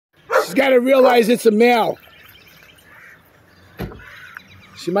She's got to realize it's a male.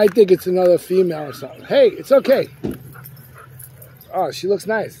 She might think it's another female or something. Hey, it's okay. Oh, she looks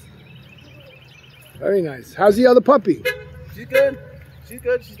nice. Very nice. How's the other puppy? She's good. She's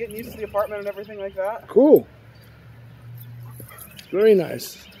good. She's getting used to the apartment and everything like that. Cool. Very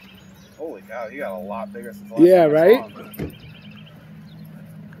nice. Holy cow, you got a lot bigger since the last Yeah, time I right? saw him.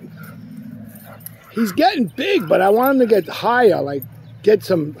 He's getting big, but I want him to get higher, like get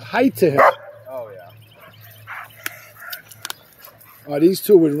some height to him. Oh, yeah. Oh, these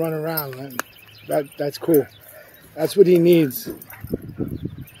two would run around. Man. That's cool. That's what he needs.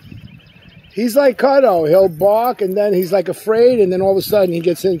 He's like Cutto. He'll bark, and then he's like afraid, and then all of a sudden he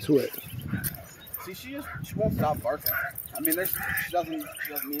gets into it. See, she won't stop barking. I mean, she doesn't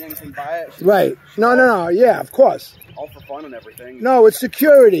mean anything by it. Right. No. Yeah, of course. All for fun and everything. No, it's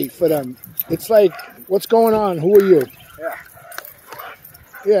security for them. It's like, what's going on? Who are you? Yeah.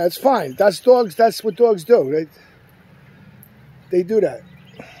 Yeah, it's fine. That's dogs. That's what dogs do. They do that.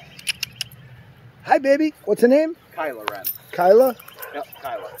 Hi, baby. What's her name? Kyla Wren. Kyla? Yep,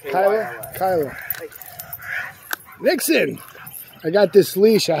 Kyla. Kyla? Kyla. Nixon! I got this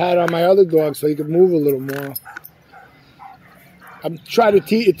leash I had on my other dog so he could move a little more. I'm trying to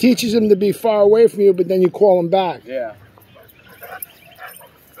teach. It teaches him to be far away from you, but then you call him back. Yeah.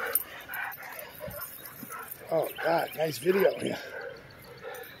 Oh, God. Nice video here.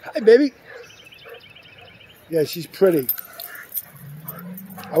 Hi, baby. Yeah, she's pretty.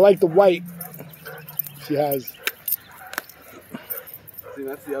 I like the white she has. See,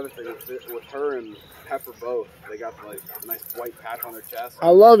 that's the other thing. With her and Pepper both, they got like a nice white patch on their chest. I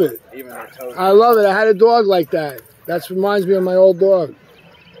love it. Even their toes. I love it. I had a dog like that. That reminds me of my old dog.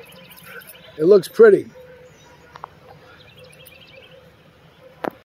 It looks pretty.